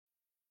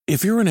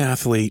If you're an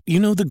athlete, you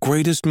know the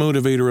greatest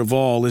motivator of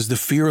all is the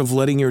fear of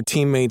letting your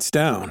teammates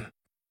down.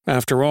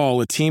 After all,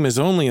 a team is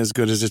only as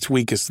good as its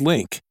weakest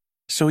link.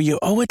 So you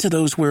owe it to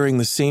those wearing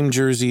the same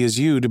jersey as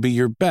you to be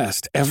your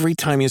best every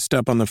time you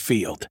step on the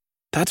field.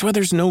 That's why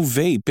there's no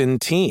vape in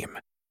team.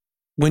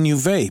 When you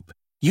vape,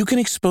 you can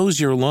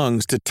expose your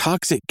lungs to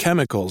toxic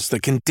chemicals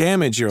that can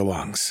damage your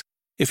lungs.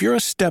 If you're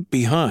a step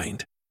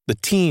behind, the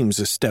team's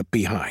a step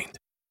behind.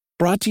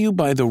 Brought to you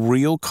by The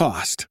Real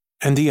Cost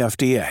and the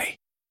FDA.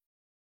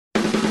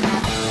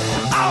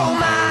 Oh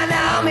man,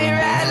 I'm here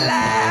at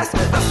last.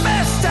 The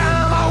best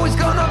time, always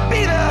gonna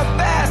be the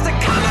best.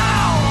 Come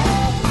on!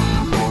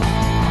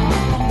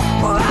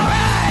 Well,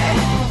 alright!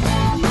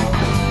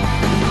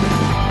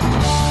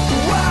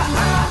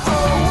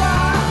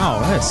 Oh,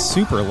 that's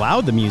super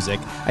loud, the music.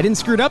 I didn't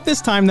screw it up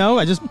this time, though.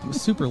 I just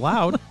was super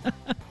loud.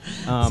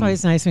 It's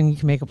always nice when you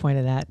can make a point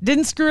of that.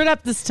 Didn't screw it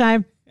up this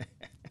time.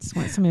 Just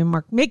want somebody to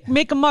mark.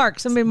 Make a mark.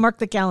 Somebody mark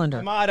the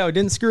calendar. Motto,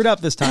 didn't screw it up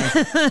this time.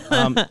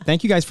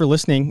 Thank you guys for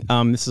listening.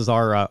 This is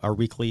our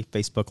weekly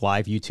Facebook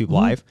Live, YouTube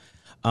Live.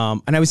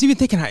 And I was even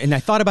thinking, and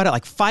I thought about it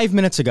like 5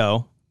 minutes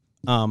ago,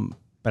 but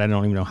I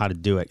don't even know how to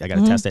do it. I got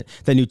to test it.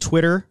 The new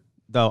Twitter,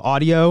 the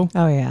audio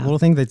little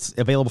thing that's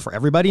available for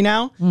everybody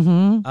now.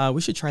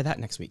 We should try that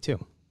next week, too.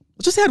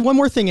 We'll just add one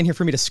more thing in here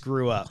for me to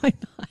screw up. Why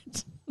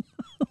not?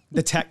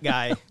 The tech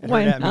guy at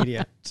Why Herd not?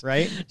 Media,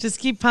 right? Just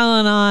keep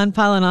piling on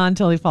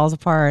until he falls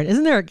apart.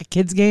 Isn't there a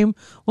kids game?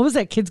 What was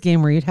that kids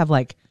game where you'd have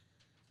like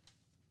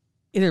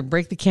either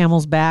break the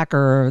camel's back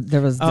or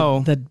there was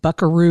the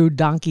buckaroo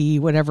donkey,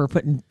 whatever,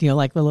 putting,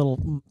 like the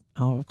little,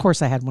 of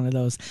course I had one of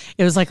those.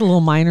 It was like a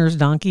little miner's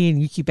donkey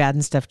and you keep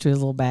adding stuff to his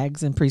little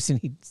bags and pretty soon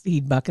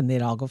he'd buck and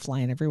they'd all go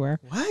flying everywhere.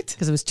 What?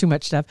 Because it was too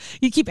much stuff.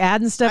 You keep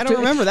adding stuff I don't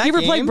remember that You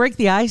ever play game. Break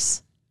the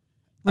Ice?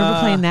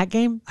 Remember playing that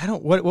game? I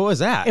don't. What was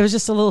that? It was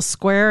just a little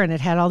square and it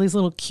had all these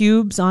little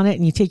cubes on it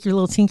and you take your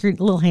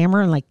little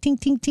hammer and like tink,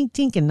 tink, tink,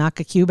 tink and knock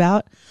a cube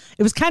out.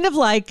 It was kind of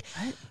like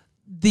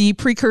the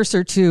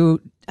precursor to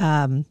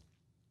Jenga.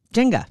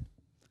 And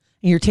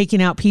you're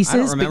taking out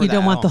pieces, but you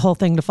don't want the whole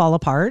thing to fall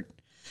apart.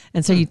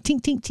 And so you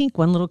tink, tink, tink,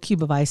 one little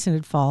cube of ice and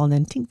it'd fall and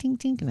then tink, tink,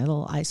 tink, and a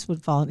little ice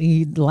would fall.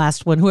 And the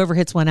last one, whoever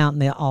hits one out and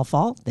they all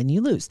fall, then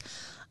you lose.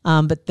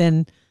 But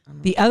then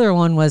the other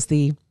one was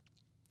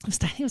I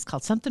think it was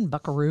called something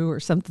buckaroo or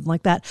something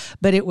like that,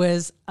 but it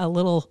was a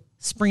little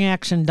spring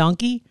action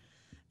donkey.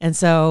 And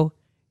so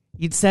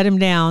you'd set him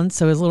down.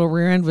 So his little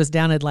rear end was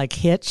down at like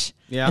hitch.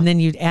 Yeah. And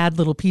then you'd add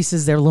little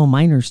pieces. They're little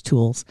miner's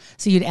tools.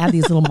 So you'd add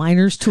these little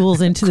miner's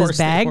tools into those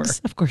bags.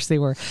 Of course they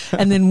were.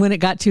 And then when it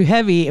got too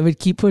heavy, it would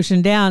keep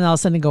pushing down. And all of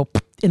a sudden it'd go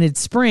and it'd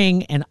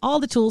spring and all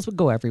the tools would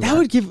go everywhere. That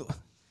would give...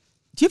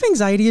 Do you have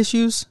anxiety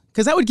issues?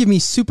 Because that would give me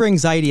super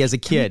anxiety as a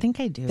kid. I think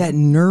I do. That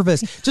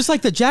nervous. Just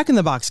like the Jack in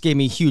the Box gave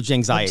me huge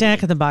anxiety.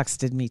 Jack in the Box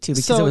did me too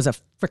because it was a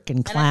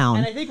freaking clown.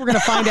 And I think we're going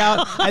to find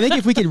out. I think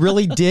if we could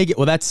really dig.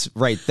 Well, that's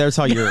right. There's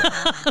how your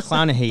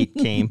clown hate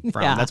came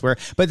from. Yeah. That's where.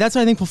 But that's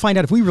what I think we'll find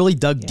out. If we really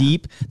dug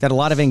deep, that a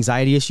lot of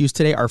anxiety issues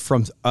today are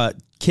from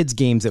kids'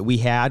 games that we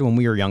had when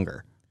we were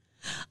younger.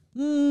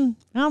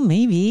 Well,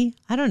 maybe.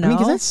 I don't know. I mean,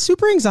 because that's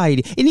super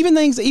anxiety. And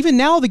even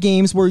now the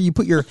games where you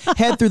put your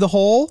head through the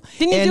hole.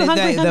 Didn't you do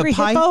Hungry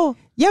Hippo?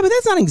 Yeah, but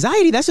that's not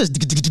anxiety. That's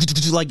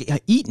just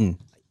like eating.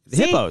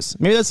 Hippos.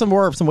 Maybe that's some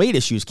weight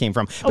issues came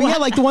from. But yeah,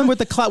 like the one with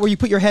the clout where you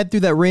put your head through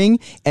that ring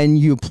and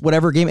you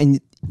whatever game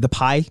and the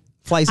pie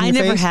flies in your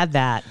face. I never had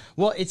that.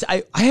 Well,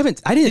 I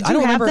haven't. I didn't. Did you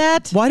have remember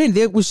that? Well, I didn't.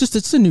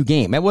 It's a new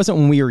game. It wasn't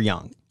when we were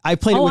young. I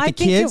played it with the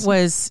kids. I think it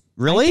was.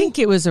 Really? I think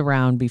it was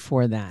around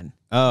before then.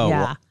 Oh,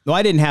 yeah. Well,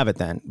 I didn't have it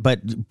then,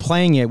 but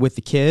playing it with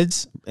the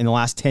kids in the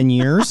last 10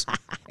 years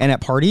and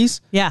at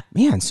parties,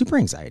 man, super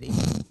anxiety.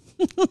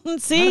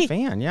 See? Not a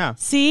fan, yeah.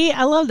 See,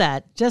 I love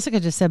that. Jessica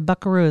just said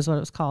Buckaroo is what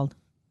it was called.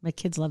 My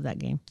kids love that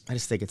game. I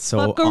just think it's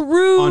so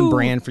Buckaroo. on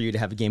brand for you to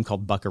have a game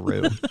called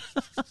Buckaroo.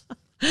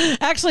 I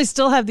actually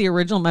still have the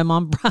original. My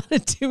mom brought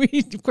it to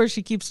me. Of course,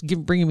 she keeps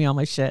bringing me all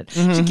my shit.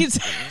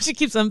 Mm-hmm. She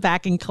keeps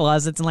unpacking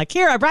closets and like,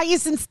 here, I brought you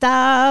some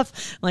stuff.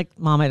 I'm like,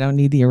 Mom, I don't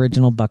need the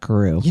original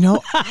Buckaroo. You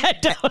know, I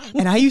don't.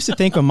 And I used to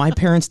think when my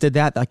parents did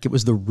that, like it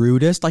was the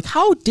rudest. Like,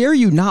 how dare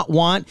you not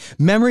want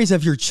memories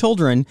of your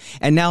children?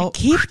 And now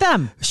keep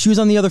them. Shoes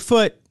on the other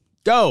foot.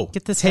 Go.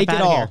 Get this. Take it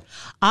all. Here.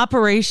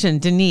 Operation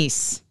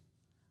Denise.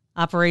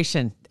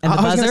 Operation. And the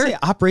I was buzzer. say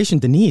Operation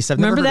Denise. I've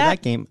never heard of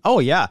that game. Oh,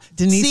 yeah.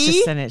 Denise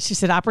just sent it. She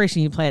said,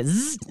 Operation, you play it.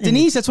 Zzz,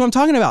 Denise, that's what I'm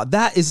talking about.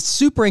 That is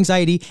super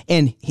anxiety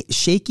and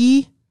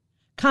shaky.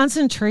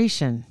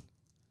 Concentration.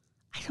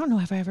 I don't know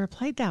if I ever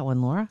played that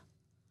one, Laura.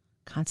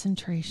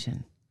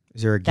 Concentration.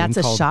 Is there a game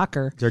That's called, a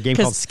shocker. Is there a game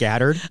called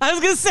Scattered? I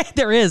was going to say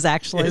there is,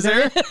 actually. Is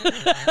there?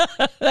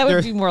 That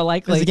would be more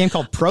likely. There's a game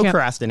called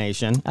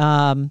Procrastination.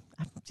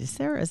 Is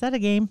there? Is that a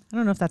game? I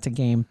don't know if that's a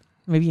game.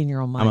 Maybe in your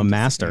own mind. I'm a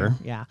master.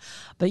 Yeah.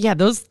 But yeah,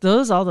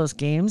 all those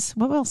games.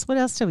 What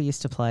else did we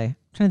used to play? I'm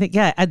trying to think.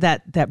 Yeah,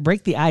 that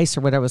Break the Ice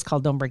or whatever it was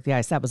called, Don't Break the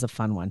Ice. That was a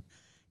fun one.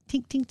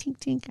 Tink, tink, tink,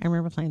 tink. I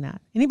remember playing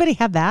that. Anybody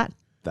have that?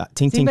 That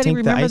tink, Does anybody tink,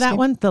 remember the ice that game?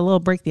 one? The little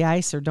Break the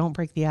Ice or Don't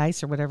Break the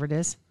Ice or whatever it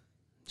is?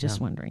 Just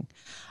wondering.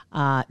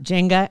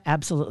 Jenga,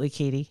 absolutely,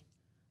 Katie.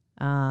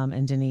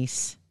 And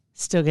Denise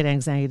still get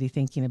anxiety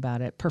thinking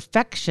about it.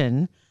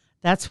 Perfection,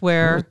 that's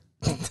where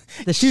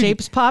the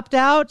shapes popped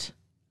out.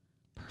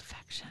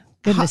 Perfection.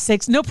 Goodness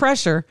sakes, no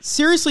pressure.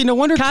 Seriously, no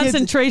wonder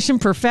Concentration,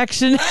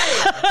 perfection.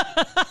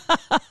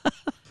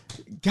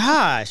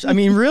 Gosh, I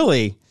mean,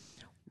 really.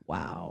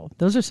 Wow,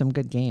 those are some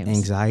good games.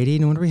 Anxiety.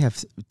 No wonder we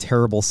have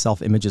terrible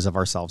self-images of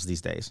ourselves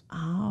these days.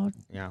 Oh,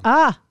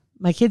 yeah.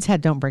 My kids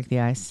had Don't Break the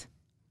Ice.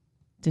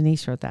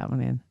 Denise wrote that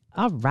one in.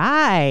 All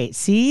right.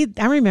 See,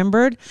 I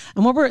remembered.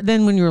 And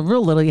then when you were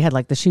real little, you had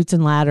like the Chutes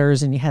and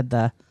Ladders and you had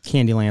the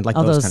Candyland, like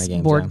all those those kind of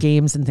games. board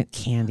games and the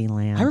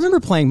Candyland. I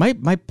remember playing. My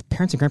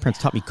parents and grandparents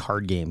taught me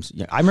card games.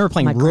 Yeah, I remember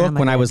playing My Rook grandma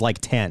when I did. was like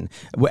 10.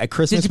 At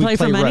Christmas, Did you play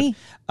for Rook. money?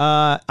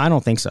 I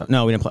don't think so.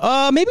 No, we didn't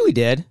play. Maybe we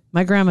did.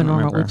 My grandma Norma,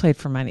 we remember. played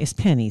for money. It's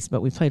pennies, but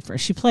we played for.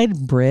 She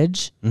played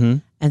bridge,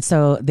 and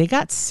so they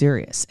got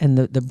serious. And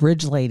the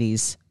bridge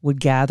ladies would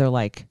gather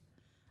like,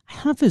 I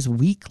don't know if it was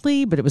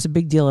weekly, but it was a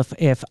big deal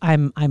if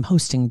I'm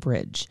hosting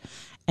bridge.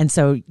 And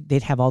so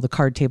they'd have all the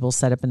card tables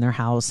set up in their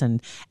house,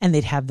 and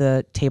they'd have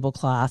the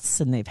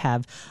tablecloths, and they'd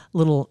have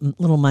little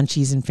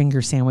munchies and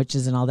finger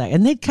sandwiches and all that.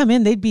 And they'd come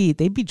in, they'd be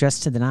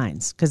dressed to the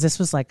nines because this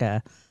was like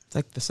It's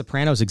like the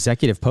Sopranos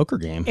executive poker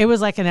game. it was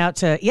like an out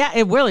to, yeah,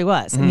 it really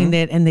was. I mean,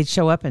 they'd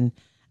show up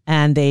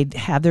and they'd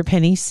have their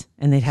pennies,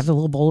 and they'd have the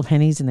little bowl of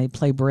pennies, and they'd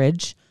play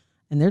bridge,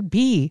 and there'd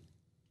be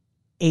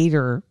 8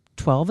 or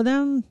 12 of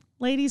them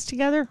ladies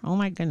together. Oh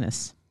my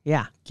goodness.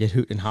 Yeah. Get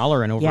hoot and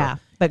hollering over. Yeah.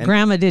 But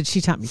grandma did. She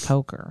taught me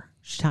poker.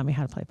 She taught me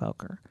how to play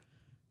poker.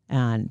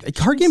 And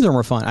Card games are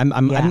more fun.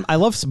 Yeah. I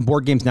love some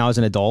board games now as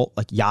an adult,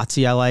 like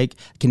Yahtzee. I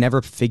can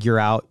never figure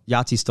out.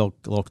 Yahtzee's still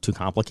a little too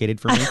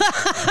complicated for me.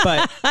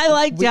 But I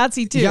like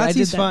Yahtzee too. I did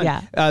Yahtzee's that, fun.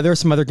 Yeah. There are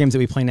some other games that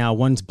we play now.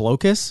 One's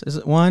Blocus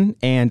is one,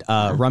 and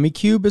Rummy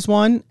Cube is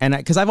one. And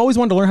because I've always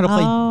wanted to learn how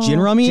to play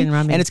Gin Rummy,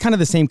 and it's kind of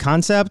the same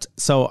concept.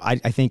 So I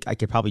think I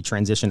could probably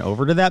transition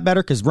over to that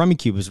better because Rummy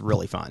Cube is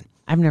really fun.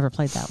 I've never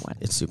played that one.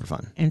 It's super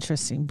fun.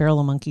 Interesting. Barrel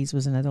of Monkeys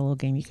was another little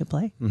game you could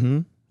play.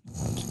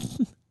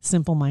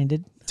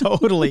 Simple-minded.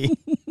 Totally.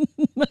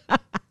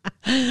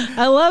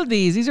 I love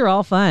these. These are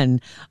all fun.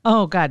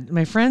 Oh God,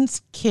 my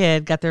friend's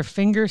kid got their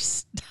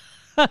fingers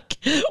stuck.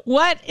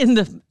 What in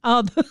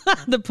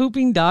the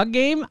pooping dog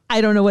game?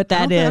 I don't know what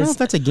that I don't know is. if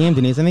that's a game,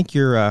 Denise. I think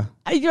your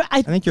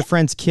I think your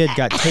friend's kid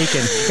got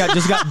taken,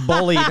 got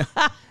bullied,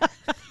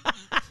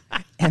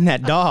 and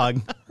that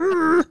dog.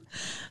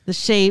 The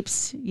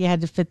shapes, you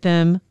had to fit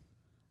them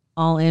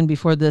all in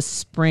before the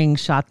spring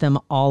shot them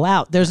all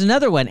out. There's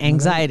another one,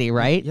 anxiety,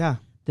 right? Yeah,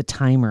 The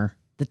timer.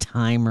 The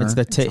timer. it's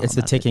the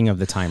ticking of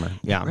the timer.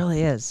 Yeah, It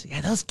really is. Yeah,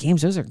 those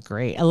games, those are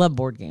great. I love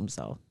board games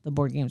though. The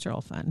board games are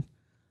all fun.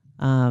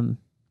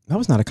 That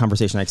was not a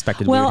conversation I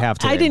expected we Well, would have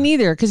today. I didn't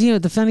either because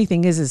the funny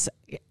thing is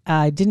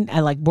I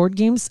like board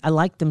games. I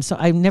liked them, so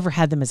I never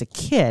had them as a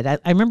kid. I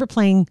remember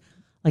playing,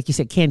 like you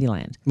said,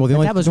 Candyland. Well,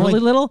 that was really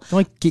little. The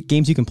only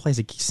games you can play as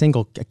a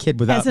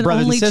kid without As an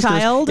brothers only and sisters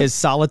child? is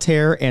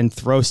solitaire and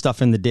throw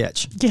stuff in the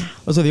ditch. Yeah.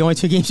 Those are the only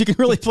two games you can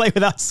really play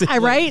without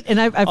siblings. Right,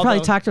 and I've probably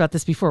talked about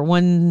this before.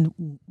 One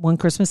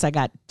Christmas, I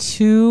got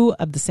 2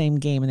 of the same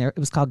game, and it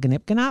was called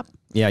Gnip Gnop.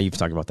 Yeah, you've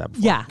talked about that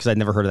before. Yeah. Because I'd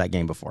never heard of that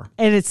game before.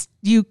 And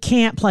you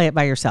can't play it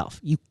by yourself.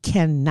 You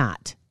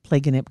cannot play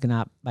Gnip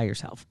Gnop by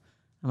yourself.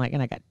 I'm like,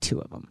 and I got 2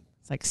 of them.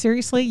 It's like,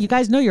 seriously, you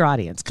guys know your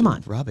audience. Come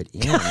on, Rub it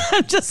in.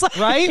 I'm just like,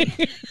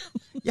 Right?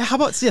 Yeah, how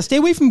about stay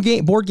away from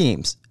board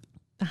games.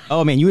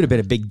 Oh man, you would have been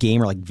a big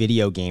gamer, like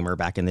video gamer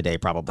back in the day,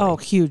 probably. Oh,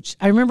 huge!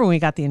 I remember when we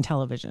got the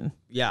Intellivision.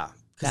 yeah.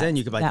 Because then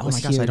you could be like, that oh my was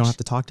gosh, I don't huge. have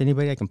to talk to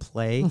anybody. I can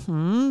play.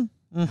 Me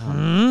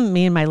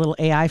and my little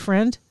AI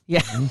friend.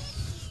 Yeah.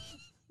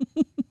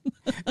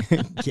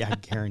 Yeah,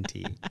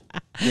 guaranteed.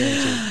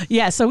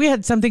 Yeah, so we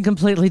had something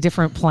completely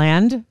different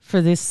planned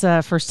for this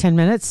first 10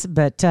 minutes,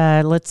 but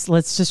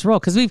let's just roll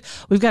because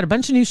we've got a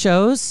bunch of new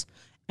shows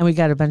and we've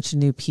got a bunch of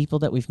new people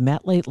that we've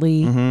met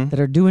lately that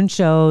are doing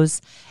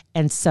shows,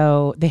 and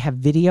so they have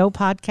video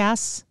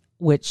podcasts,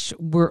 which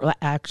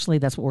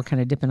that's what we're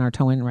kind of dipping our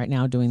toe in right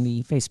now, doing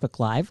the Facebook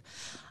Live,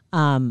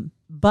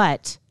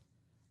 but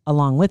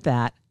along with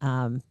that,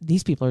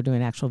 these people are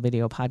doing actual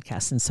video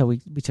podcasts, and so we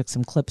took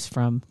some clips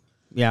from.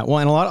 Yeah, well,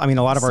 and a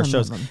lot of our Some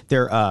shows, of them.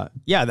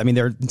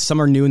 they're some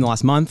are new in the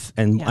last month,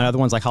 and other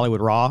ones like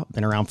Hollywood Raw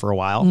been around for a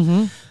while.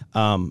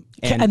 And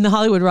the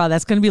Hollywood Raw,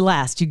 that's going to be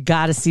last. You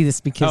got to see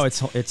this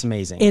because It's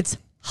amazing. it's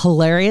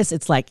hilarious.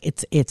 It's like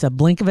it's a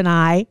blink of an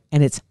eye,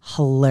 and it's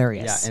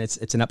hilarious. Yeah, and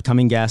it's an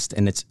upcoming guest,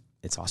 and it's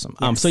awesome.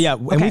 Yes. So yeah,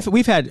 and Okay.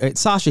 we've had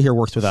Sasha here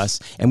works with us,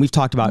 and we've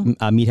talked about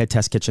Meathead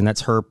Test Kitchen. That's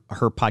her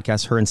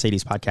podcast, her and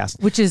Sadie's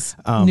podcast, Which is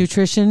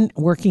nutrition,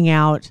 working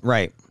out,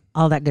 right?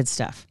 all that good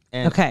stuff.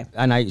 And, Okay.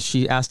 And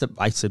she asked,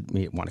 I said,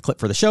 we want a clip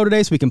for the show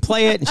today so we can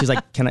play it. And she's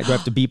like, do I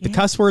have to beep the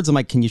cuss words? I'm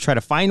like, can you try to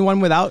find one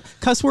without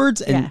cuss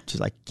words? And Yeah. she's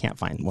like, can't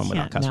find one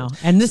without Yeah, cuss no. words.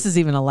 And this is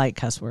even a light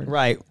cuss word.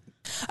 Right.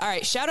 All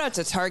right, shout out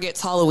to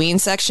Target's Halloween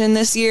section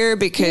this year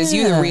because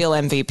you're the real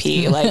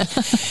MVP.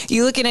 Like,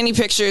 you look at any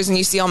pictures and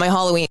you see all my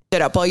Halloween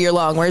it up all year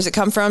long. Where does it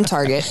come from?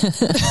 Target.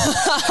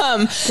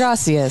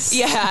 Gracias.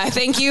 Yeah,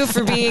 thank you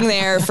for being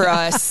there for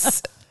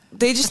us.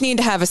 They just need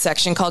to have a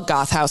section called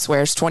Goth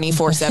Housewares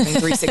 24/7,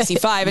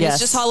 365. And Yes.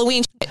 it's just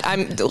Halloween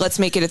shit. Let's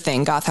make it a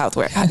thing. Goth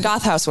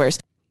Housewares.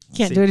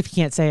 Can't do it if you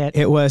can't say it.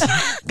 It was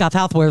Goth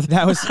Housewares.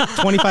 that was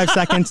 25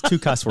 seconds, 2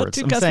 cuss words.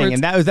 Two I'm cuss saying,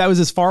 words. and that was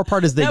as far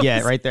apart as they That get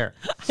was- right there.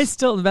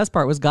 The best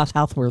part was Goth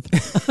Housewares.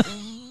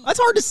 That's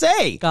hard to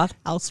say. Goth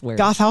Housewares.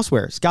 Goth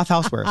Housewares. Goth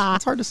Housewares.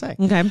 That's hard to say.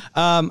 Okay.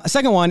 A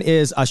second one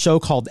is a show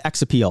called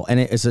X Appeal,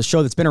 and it is a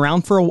show that's been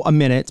around for a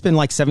minute. It's been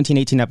like 17,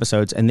 18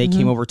 episodes, and they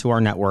came over to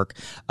our network.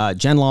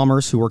 Jen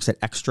Lammers, who works at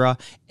Extra,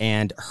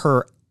 and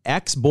her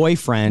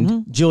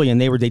ex-boyfriend, Julian,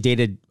 they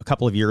dated a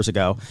couple of years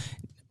ago.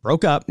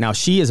 Broke up. Now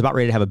she is about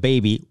ready to have a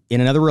baby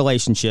in another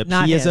relationship.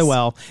 Not he is his.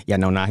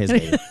 not his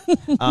baby.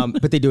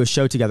 But they do a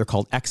show together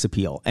called X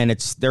Appeal, and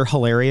they're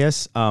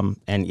hilarious.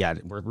 And yeah,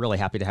 we're really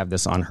happy to have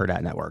this on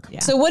Hurrdat Network. Yeah.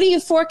 So what do you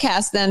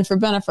forecast then for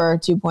Bennifer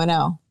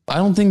 2.0? I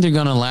don't think they're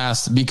gonna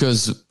last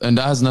because, and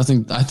that has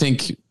nothing. I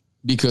think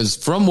because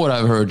from what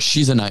I've heard,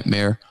 she's a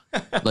nightmare.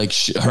 Like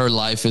her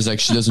life is like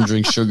she doesn't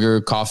drink sugar,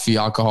 coffee,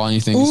 alcohol,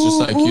 anything. It's just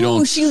like you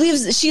don't. She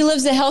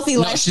lives a healthy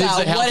No, she lifestyle.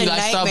 lives a healthy What a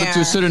lifestyle, but to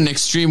nightmare. a certain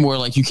extreme where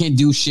like you can't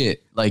do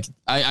shit. Like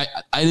I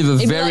live a It'd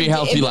be very like,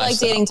 healthy it'd be lifestyle. like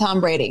dating Tom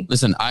Brady.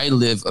 Listen, I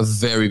live a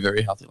very,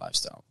 very healthy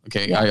lifestyle.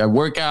 Okay. I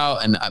work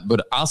out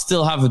but I'll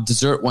still have a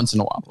dessert once in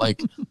a while.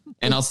 Like,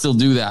 and I'll still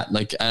do that.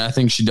 Like, I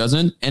think she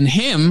doesn't. And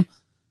him,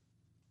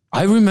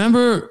 I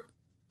remember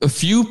a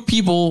few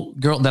people,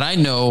 that I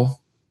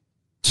know,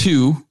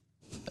 two,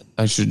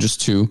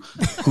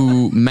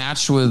 who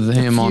matched with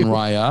him on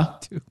Raya.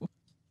 On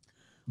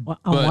But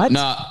what?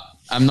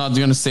 I'm not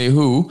going to say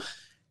who.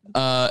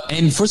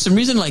 And for some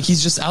reason, like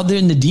he's just out there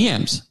in the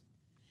DMs.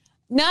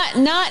 Not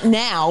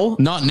now.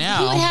 Not He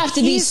now. would have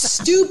to be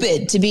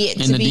stupid to be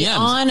the DMs.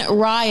 on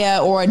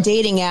Raya or a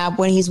dating app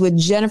when he's with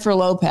Jennifer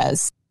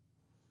Lopez.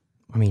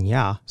 I mean,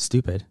 yeah,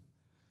 stupid.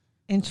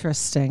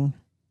 Interesting.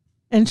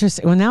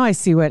 Well, now I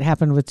see what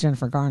happened with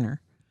Jennifer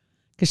Garner,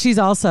 because she's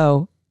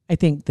also, I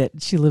think that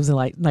she lives a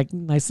like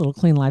nice little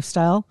clean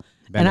lifestyle.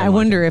 Ben And I didn't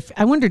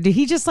like wonder, did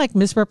he just like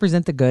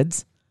misrepresent the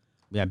goods?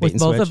 Yeah, With bait and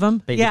both switch. of them?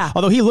 Bait- Yeah.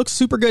 Although he looks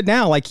super good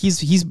now, like he's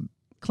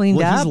Cleaned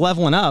he's up.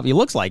 leveling up. He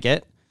looks like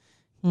it.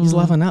 He's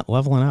leveling up.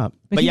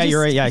 But he yeah,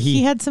 you're right. Yeah,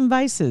 he had some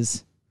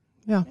vices.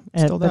 yeah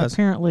still But does.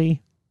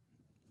 apparently,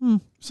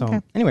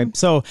 So anyway,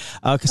 so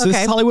this is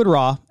Okay. Hollywood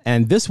Raw,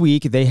 and this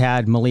week they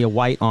had Malia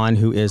White on,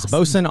 who is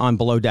Bosun on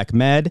Below Deck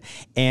Med,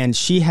 and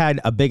she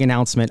had a big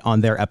announcement on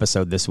their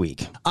episode this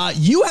week.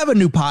 You have a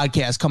new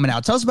podcast coming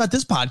out. Tell us about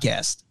this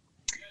podcast.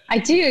 I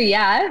do,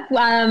 yeah.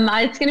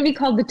 It's going to be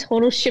called The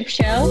Total Ship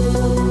Show.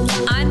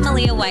 I'm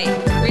Malia White,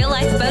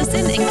 real-life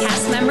bosun and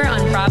cast member on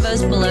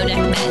Bravo's Below Deck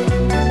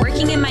Med.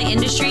 Working in my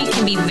industry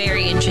can be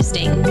very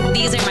interesting.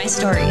 These are my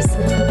stories.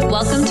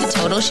 Welcome to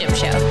Total Ship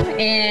Show.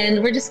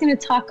 And we're just going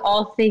to talk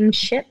all things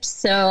ships.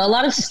 So a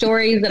lot of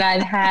stories that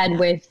I've had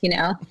with,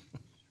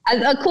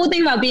 a cool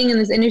thing about being in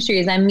this industry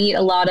is I meet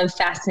a lot of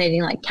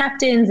fascinating like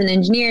captains and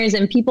engineers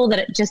and people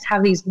that just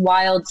have these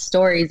wild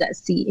stories at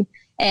sea.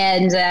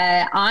 And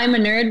I'm a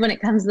nerd when it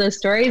comes to those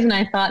stories, and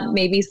I thought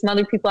maybe some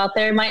other people out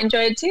there might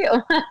enjoy it too.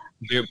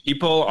 Dude,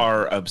 people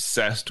are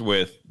obsessed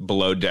with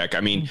Below Deck.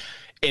 I mean,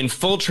 in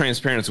full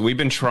transparency, we've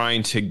been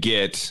trying to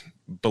get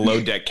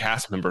Below Deck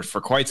cast members for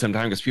quite some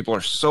time because people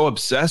are so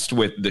obsessed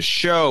with the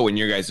show and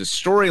your guys'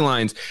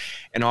 storylines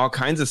and all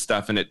kinds of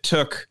stuff. And it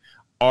took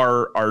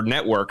our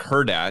network,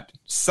 Hurrdat,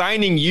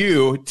 signing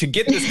you to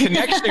get this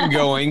connection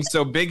going.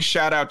 So big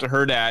shout out to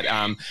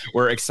Hurrdat.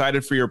 We're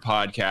excited for your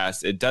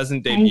podcast. It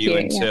doesn't debut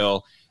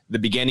until the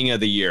beginning of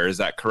the year. Is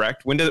that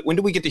correct? When do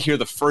we get to hear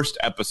the first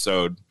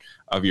episode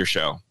of your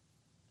show?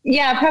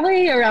 Yeah,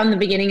 probably around the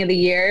beginning of the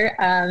year.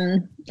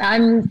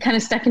 I'm kind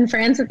of stuck in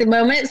France at the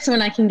moment. So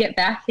when I can get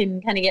back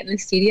and kind of get in the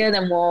studio,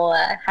 then we'll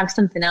have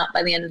something out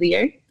by the end of the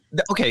year.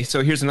 Okay,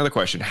 so here's another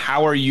question.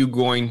 How are you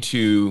going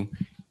to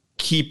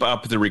keep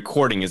up the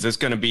recording? Is this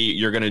going to be,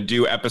 you're going to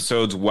do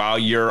episodes while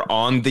you're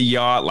on the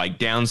yacht, like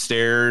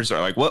downstairs, or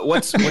like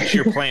what's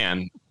your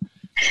plan?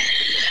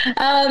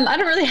 I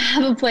don't really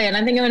have a plan.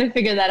 I think I'm going to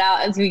figure that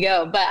out as we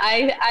go. But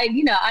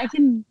I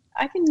can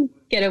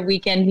get a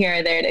weekend here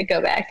or there to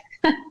go back.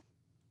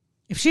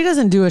 if she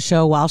doesn't do a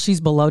show while she's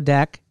below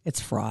deck,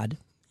 it's fraud.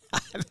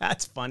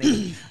 That's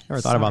funny.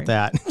 Never thought about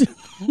that.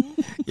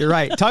 You're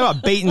right. Talk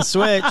about bait and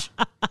switch.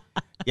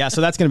 Yeah,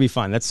 so that's going to be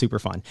fun. That's super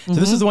fun. So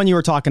this is the one you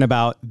were talking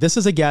about. This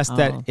is a guest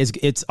that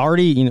it's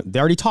already, they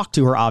already talked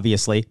to her,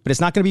 obviously, but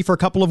it's not going to be for a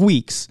couple of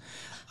weeks.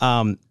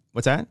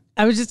 What's that?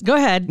 I was just, go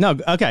ahead. No,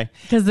 okay.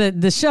 Because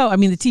the show, I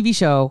mean, the TV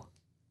show,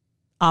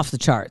 off the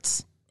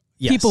charts.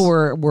 Yes. People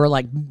were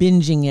like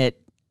binging it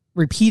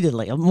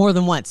repeatedly, more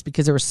than once,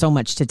 because there was so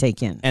much to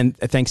take in. And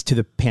thanks to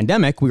the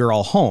pandemic, we were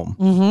all home.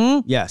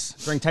 Mm-hmm. Yes.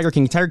 During Tiger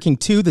King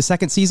 2, the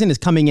second season is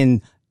coming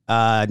in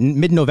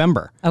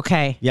mid-November.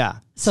 Okay. Yeah.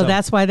 So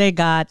that's why they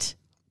got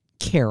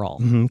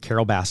Carol.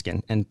 Carol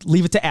Baskin. And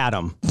leave it to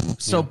Adam.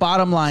 So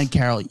bottom line,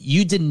 Carol,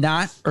 you did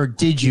not, or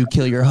did you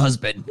kill your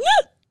husband?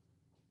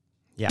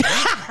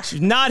 Yeah, she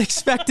was not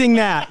expecting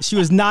that. She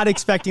was not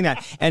expecting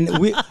that. And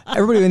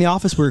everybody in the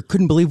office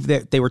couldn't believe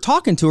that they were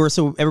talking to her.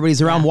 So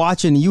everybody's around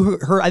watching. You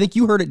heard, I think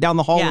you heard it down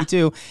the hallway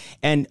too.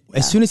 And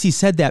as soon as he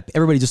said that,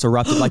 everybody just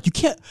erupted like, you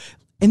can't.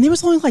 And there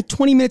was only like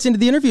 20 minutes into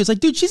the interview. It's like,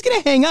 dude, she's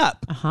going to hang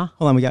up. Hold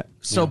on,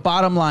 So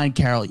bottom line,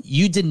 Carol,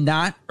 you did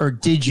not or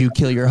did you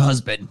kill your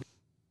husband?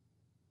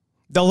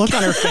 The look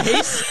on her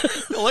face.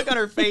 The look on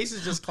her face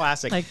is just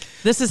classic. Like,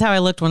 this is how I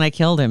looked when I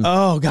killed him.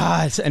 Oh,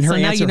 God. And her so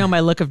now answer, you know my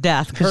look of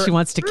death because she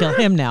wants to kill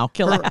him now.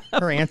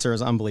 Her answer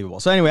is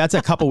unbelievable. So anyway, that's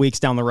a couple weeks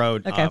down the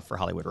road for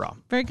Hollywood Raw.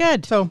 Very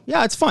good. So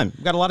yeah, it's fun.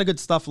 We've got a lot of good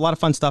stuff, a lot of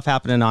fun stuff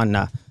happening on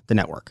the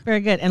network. Very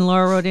good. And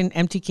Laura wrote in,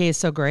 MTK is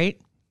so great.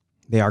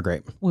 They are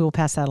great. We will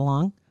pass that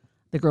along.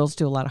 The girls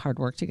do a lot of hard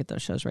work to get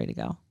those shows ready to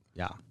go.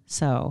 Yeah.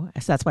 So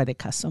that's why they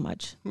cuss so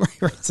much. Right.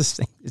 It's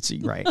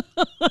right.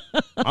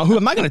 Who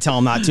am I going to tell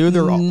them not to?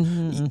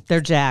 They're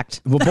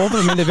jacked. Well, both of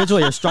them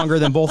individually are stronger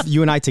than both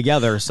you and I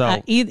together.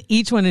 So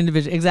each one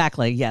individually.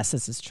 Exactly. Yes,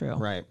 this is true.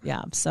 Right.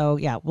 Yeah. So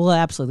yeah, we'll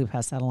absolutely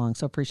pass that along.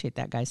 So appreciate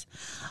that, guys.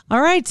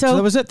 All right. So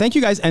that was it. Thank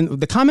you guys. And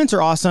the comments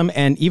are awesome.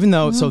 And even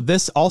though, so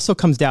this also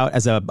comes out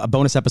as a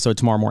bonus episode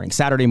tomorrow morning,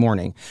 Saturday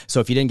morning. So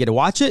if you didn't get to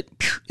watch it,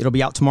 it'll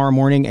be out tomorrow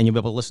morning and you'll be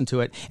able to listen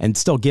to it and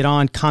still get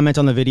on, comment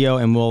on the video,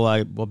 and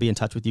we'll be in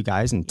touch with you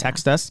guys and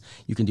text us.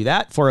 You can do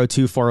that.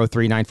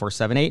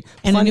 402-403-9478.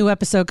 And a new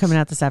episode coming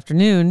out this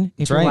afternoon.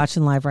 If you're right.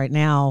 watching live right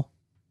now,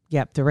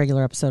 yep, the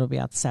regular episode will be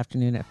out this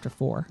afternoon after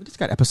 4. We just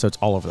got episodes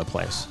all over the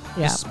place.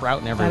 Yeah. Just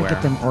sprouting everywhere. Gotta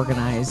get them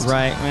organized.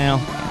 Right. Well,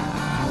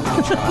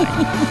 I'll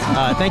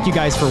try. Thank you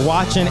guys for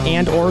watching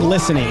and or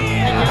listening.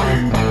 Pat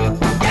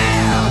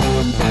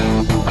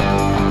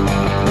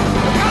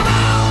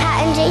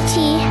and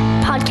JT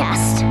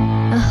Podcast,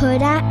 a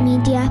Huda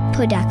Media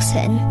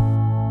Production.